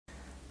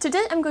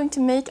Today I'm going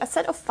to make a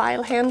set of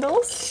file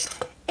handles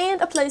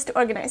and a place to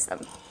organize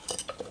them.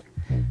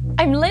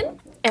 I'm Linn,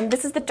 and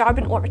this is the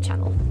Darbin Orvar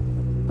channel.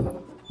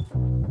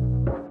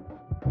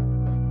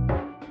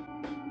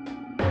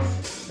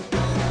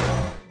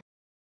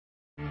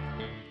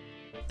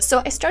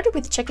 So I started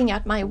with checking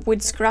out my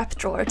wood scrap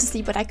drawer to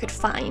see what I could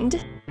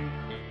find.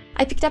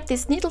 I picked up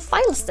this needle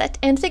file set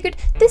and figured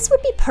this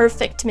would be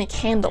perfect to make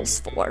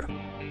handles for.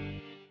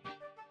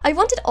 I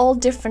wanted all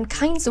different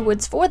kinds of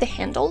woods for the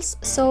handles,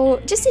 so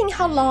just seeing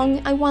how long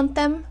I want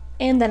them,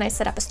 and then I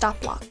set up a stop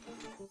block.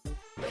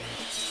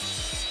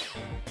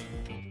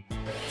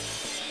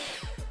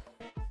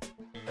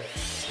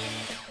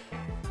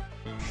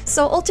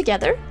 So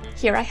altogether,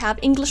 here I have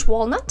English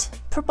walnut,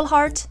 purple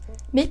heart,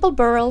 maple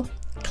burl,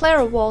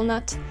 Claro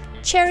walnut,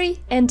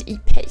 cherry and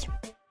ipe.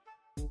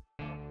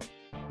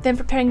 Then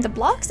preparing the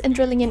blocks and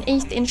drilling an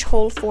 1/8"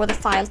 hole for the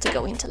file to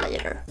go into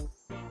later.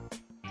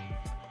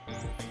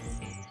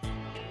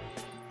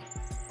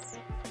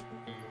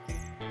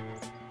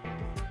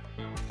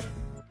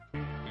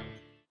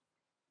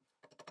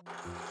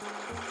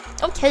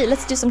 Okay,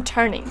 let's do some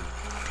turning.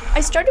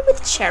 I started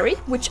with cherry,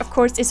 which of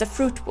course is a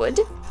fruit wood.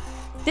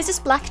 This is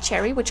black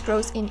cherry, which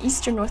grows in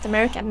eastern North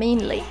America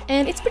mainly,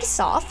 and it's pretty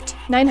soft,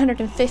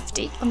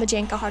 950 on the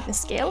Janka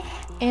hardness scale,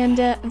 and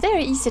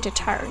very easy to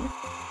turn.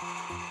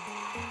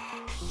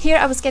 Here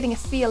I was getting a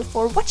feel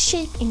for what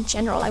shape in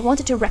general I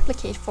wanted to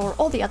replicate for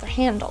all the other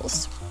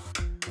handles.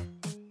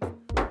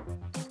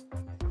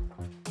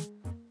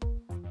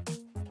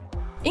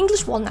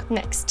 English walnut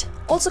next,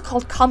 also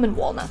called common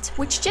walnut,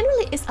 which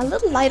generally is a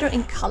little lighter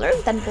in color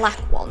than black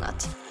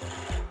walnut.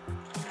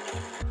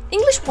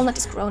 English walnut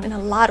is grown in a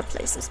lot of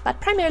places, but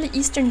primarily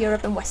Eastern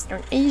Europe and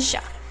Western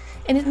Asia,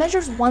 and it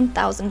measures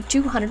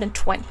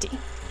 1,220,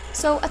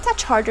 so a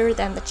touch harder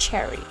than the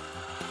cherry.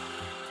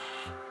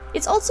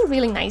 It's also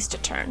really nice to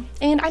turn,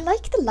 and I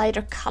like the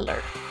lighter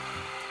color.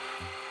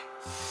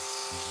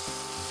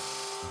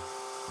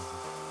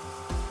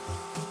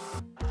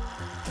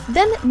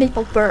 Then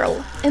maple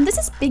burl, and this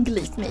is big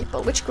leaf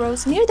maple, which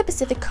grows near the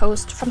Pacific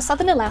coast from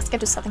southern Alaska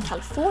to southern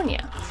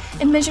California,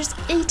 and measures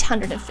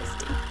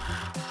 850.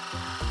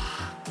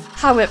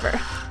 However,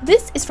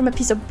 this is from a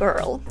piece of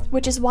burl,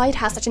 which is why it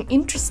has such an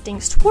interesting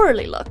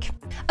swirly look.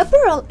 A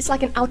burl is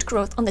like an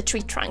outgrowth on the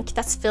tree trunk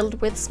that's filled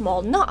with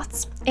small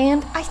knots,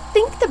 and I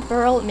think the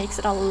burl makes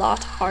it a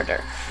lot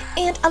harder,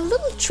 and a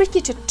little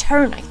tricky to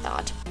turn, I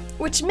thought.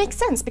 Which makes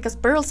sense because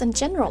burls in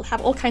general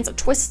have all kinds of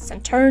twists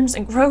and turns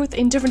and growth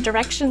in different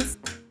directions.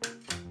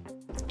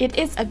 It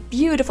is a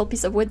beautiful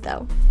piece of wood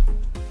though.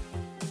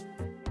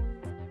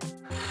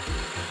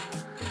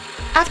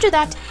 After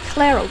that,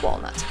 Claro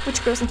walnut,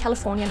 which grows in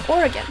California and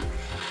Oregon,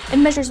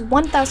 and measures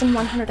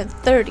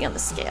 1,130 on the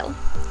scale,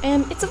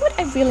 and it's a wood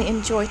I really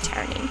enjoy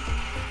turning,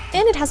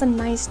 and it has a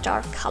nice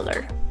dark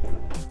color.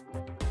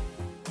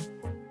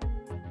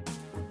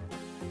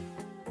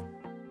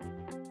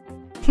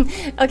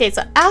 Okay,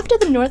 so after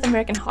the North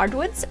American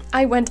hardwoods,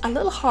 I went a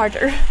little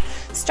harder,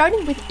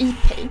 starting with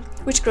ipe,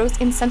 which grows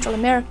in Central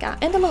America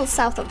and a little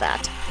south of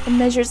that, and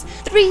measures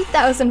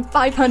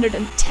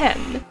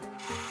 3,510.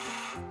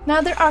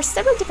 Now there are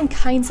several different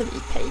kinds of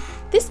ipe.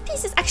 This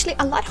piece is actually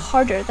a lot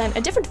harder than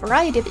a different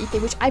variety of ipe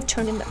which I've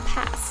turned in the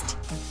past.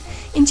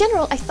 In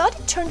general, I thought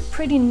it turned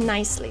pretty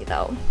nicely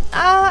though.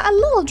 A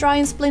little dry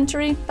and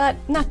splintery, but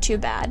not too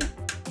bad.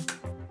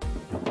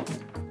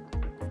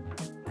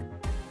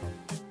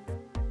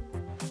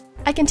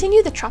 I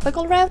continue the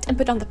tropical route and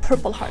put on the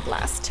purple heart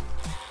last.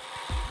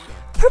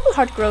 Purple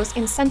heart grows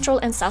in Central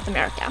and South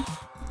America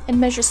and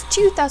measures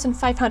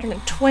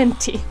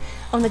 2,520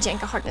 on the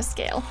Janka hardness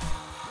scale.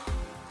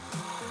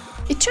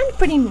 It turned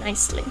pretty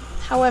nicely,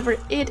 however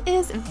it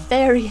is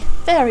very,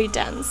 very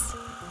dense.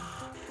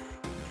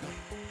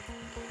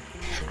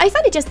 I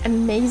find it just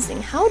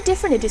amazing how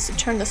different it is to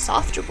turn the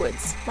softer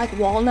woods, like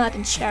walnut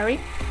and cherry,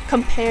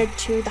 compared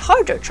to the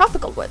harder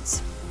tropical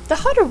woods. The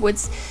harder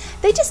woods,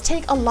 they just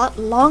take a lot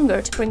longer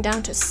to bring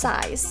down to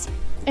size.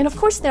 And of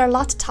course they're a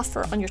lot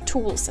tougher on your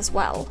tools as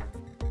well.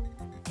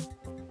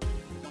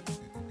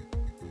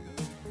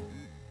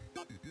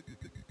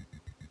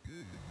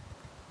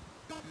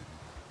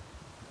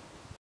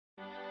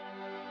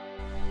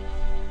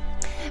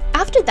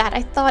 After that,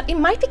 I thought it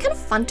might be kind of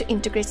fun to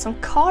integrate some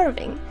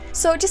carving,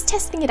 so just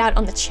testing it out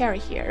on the cherry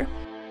here.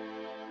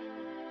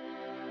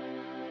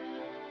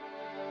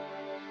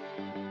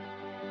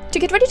 To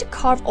get ready to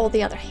carve all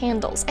the other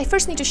handles, I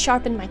first need to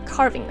sharpen my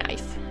carving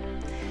knife.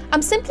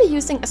 I'm simply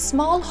using a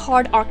small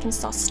hard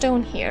Arkansas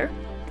stone here,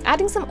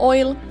 adding some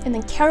oil and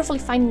then carefully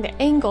finding the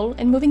angle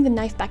and moving the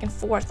knife back and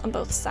forth on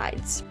both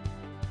sides.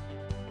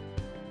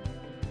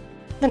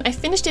 Then I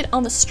finished it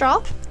on the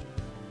strop.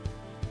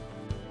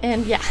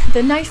 And yeah,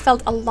 the knife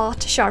felt a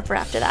lot sharper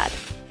after that.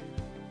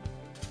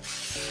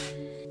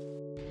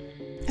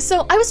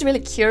 So I was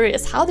really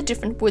curious how the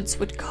different woods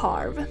would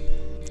carve.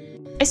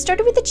 I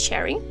started with the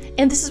cherry,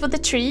 and this is what the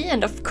tree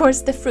and of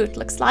course the fruit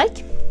looks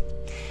like.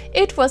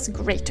 It was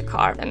great to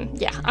carve, and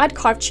yeah, I'd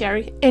carve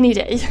cherry any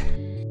day.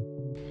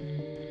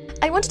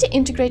 I wanted to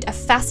integrate a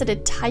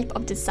faceted type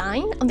of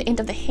design on the end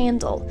of the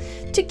handle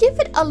to give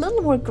it a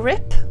little more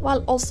grip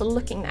while also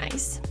looking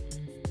nice.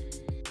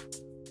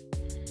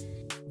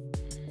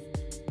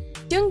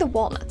 Doing the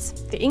walnuts,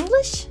 the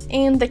English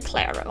and the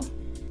Claro.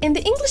 And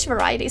the English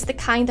variety is the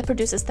kind that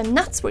produces the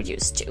nuts we're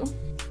used to.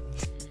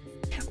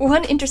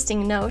 One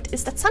interesting note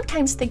is that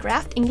sometimes they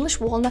graft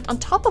English walnut on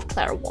top of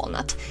Claro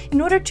walnut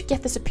in order to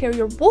get the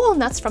superior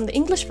walnuts from the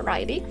English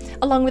variety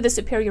along with the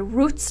superior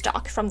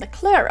rootstock from the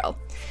Claro,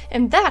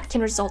 and that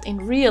can result in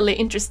really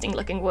interesting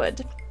looking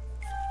wood.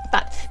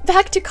 But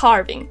back to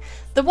carving.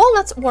 The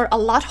walnuts were a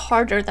lot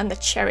harder than the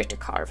cherry to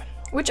carve,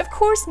 which of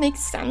course makes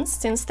sense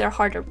since they're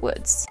harder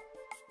woods.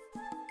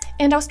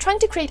 And I was trying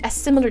to create a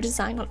similar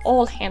design on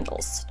all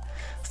handles.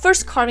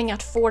 First carving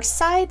out 4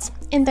 sides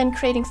and then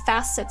creating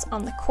facets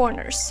on the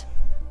corners.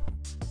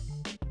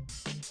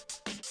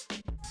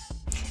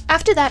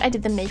 After that I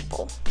did the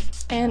maple.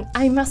 And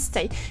I must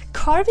say,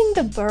 carving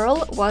the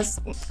burl was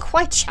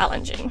quite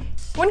challenging.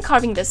 When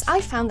carving this,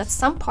 I found that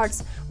some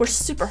parts were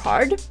super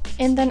hard,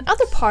 and then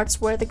other parts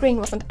where the grain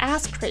wasn't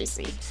as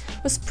crazy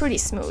was pretty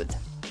smooth.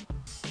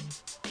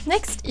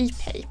 Next,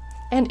 Ipe.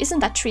 And isn't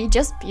that tree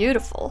just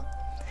beautiful?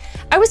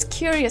 I was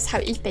curious how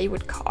Ipe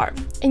would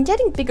carve, and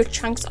getting bigger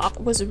chunks off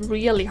was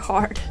really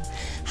hard.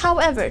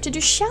 However, to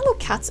do shallow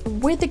cuts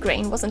with the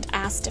grain wasn't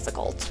as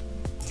difficult.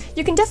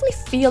 You can definitely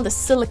feel the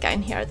silica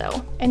in here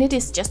though, and it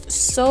is just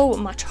so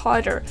much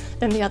harder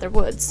than the other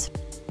woods.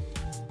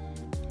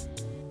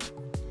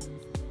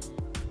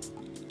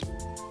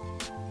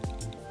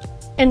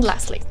 And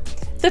lastly,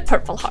 the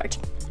Purple Heart.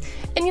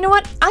 And you know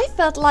what? I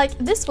felt like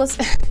this was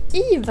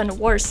even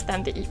worse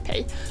than the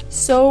Ipe.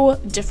 So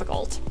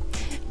difficult.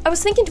 I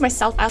was thinking to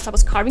myself as I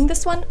was carving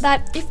this one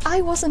that if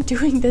I wasn't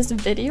doing this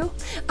video,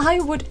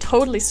 I would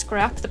totally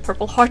scrap the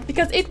Purple Heart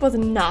because it was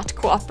not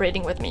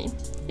cooperating with me.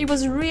 It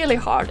was really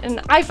hard and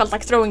I felt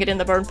like throwing it in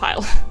the burn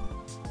pile.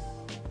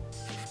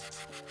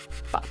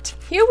 But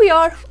here we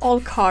are, all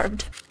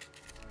carved.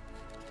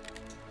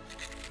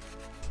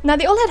 Now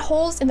they all had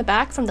holes in the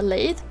back from the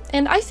lathe,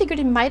 and I figured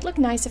it might look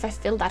nice if I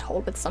filled that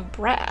hole with some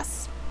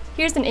brass.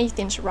 Here's an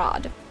 1/8"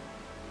 rod.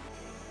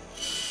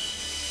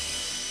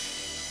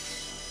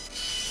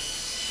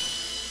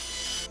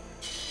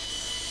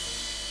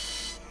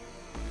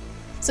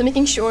 So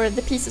making sure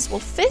the pieces will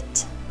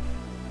fit.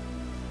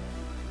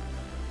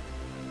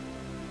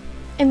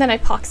 And then I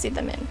epoxied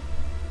them in.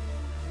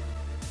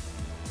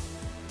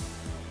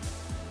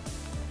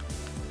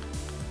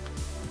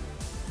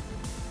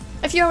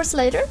 A few hours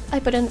later, I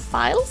put in the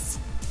files,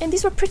 and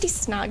these were pretty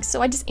snug,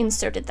 so I just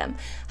inserted them.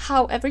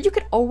 However, you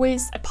could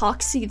always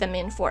epoxy them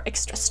in for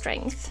extra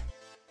strength.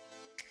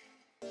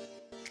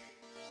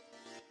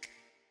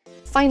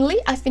 Finally,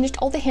 I finished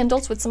all the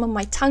handles with some of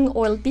my tung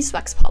oil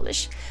beeswax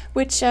polish,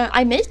 which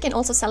I make and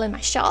also sell in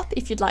my shop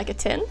if you'd like a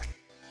tin.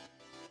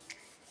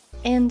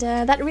 And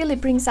that really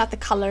brings out the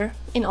color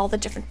in all the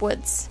different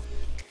woods.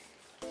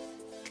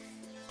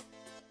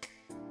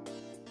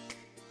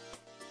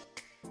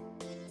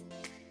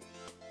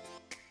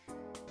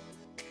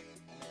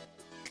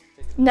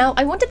 Now,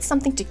 I wanted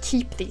something to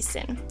keep these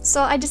in,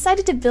 so I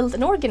decided to build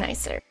an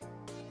organizer.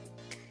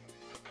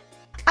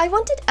 I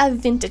wanted a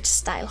vintage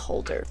style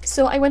holder,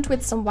 so I went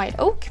with some white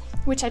oak,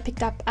 which I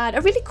picked up at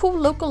a really cool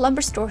local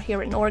lumber store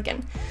here in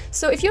Oregon.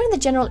 So if you're in the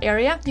general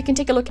area, you can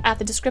take a look at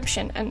the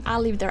description and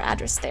I'll leave their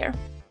address there.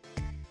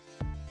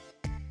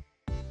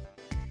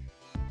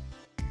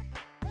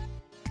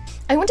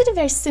 I wanted a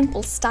very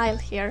simple style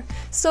here,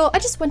 so I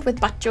just went with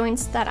butt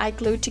joints that I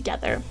glued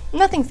together,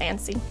 nothing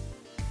fancy.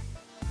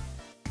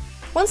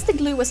 Once the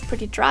glue was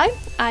pretty dry,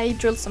 I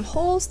drilled some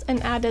holes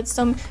and added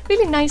some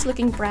really nice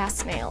looking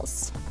brass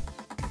nails.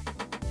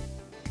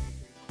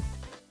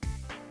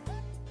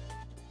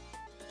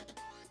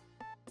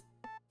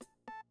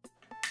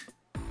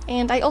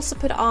 And I also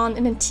put on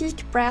an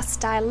antique brass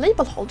style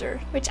label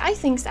holder, which I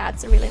think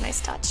adds a really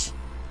nice touch.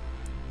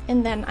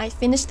 And then I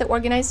finished the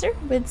organizer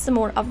with some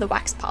more of the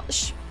wax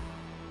polish.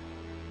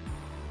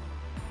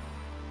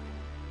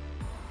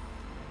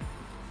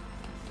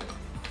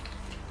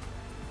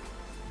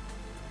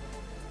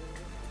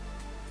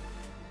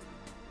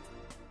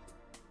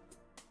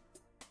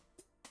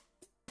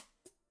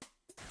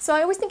 So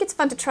I always think it's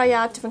fun to try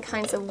out different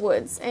kinds of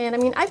woods, and I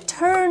mean, I've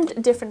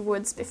turned different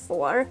woods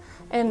before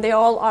and they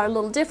all are a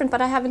little different,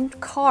 but I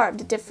haven't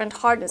carved different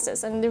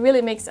hardnesses, and it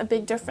really makes a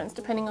big difference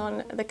depending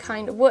on the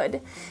kind of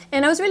wood.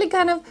 And I was really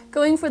kind of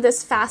going for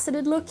this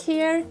faceted look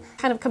here,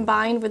 kind of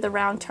combined with the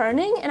round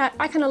turning, and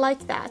I kind of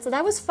like that, so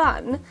that was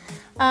fun.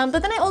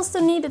 But then I also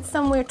needed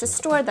somewhere to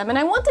store them, and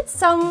I wanted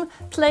some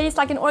place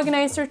like an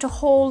organizer to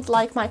hold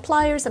like my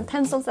pliers and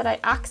pencils that I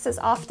access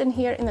often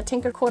here in the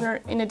Tinker Corner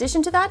in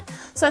addition to that.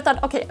 So I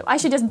thought, okay, I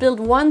should just build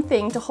one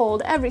thing to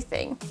hold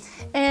everything.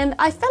 And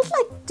I felt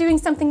like doing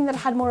something that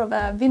had more of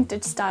a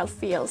vintage style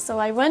feel, so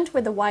I went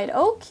with the white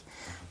oak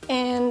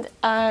and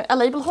a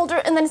label holder,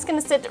 and then it's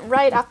going to sit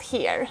right up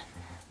here.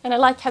 And I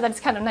like how that's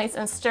kind of nice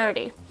and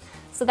sturdy.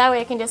 So that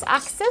way I can just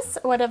access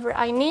whatever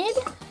I need,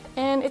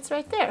 and it's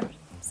right there.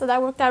 So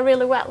that worked out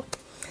really well.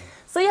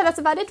 So yeah, that's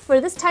about it for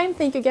this time.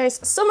 Thank you guys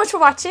so much for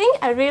watching.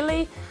 I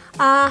really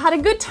had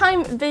a good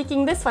time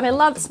baking this one. I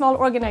love small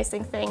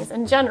organizing things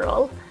in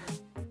general.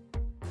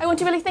 I want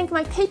to really thank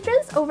my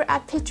patrons over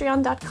at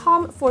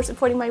patreon.com for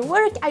supporting my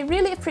work. I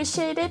really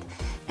appreciate it.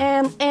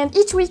 And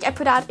each week I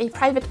put out a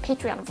private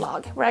Patreon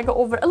vlog where I go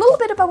over a little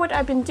bit about what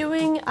I've been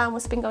doing,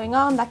 what's been going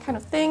on, that kind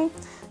of thing.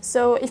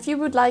 So if you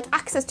would like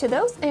access to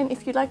those, and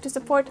if you'd like to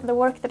support the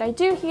work that I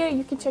do here,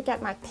 you can check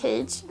out my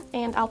page,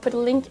 and I'll put a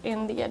link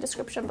in the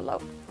description below.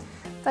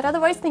 But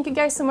otherwise, thank you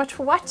guys so much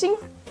for watching,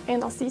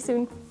 and I'll see you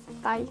soon.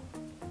 Bye!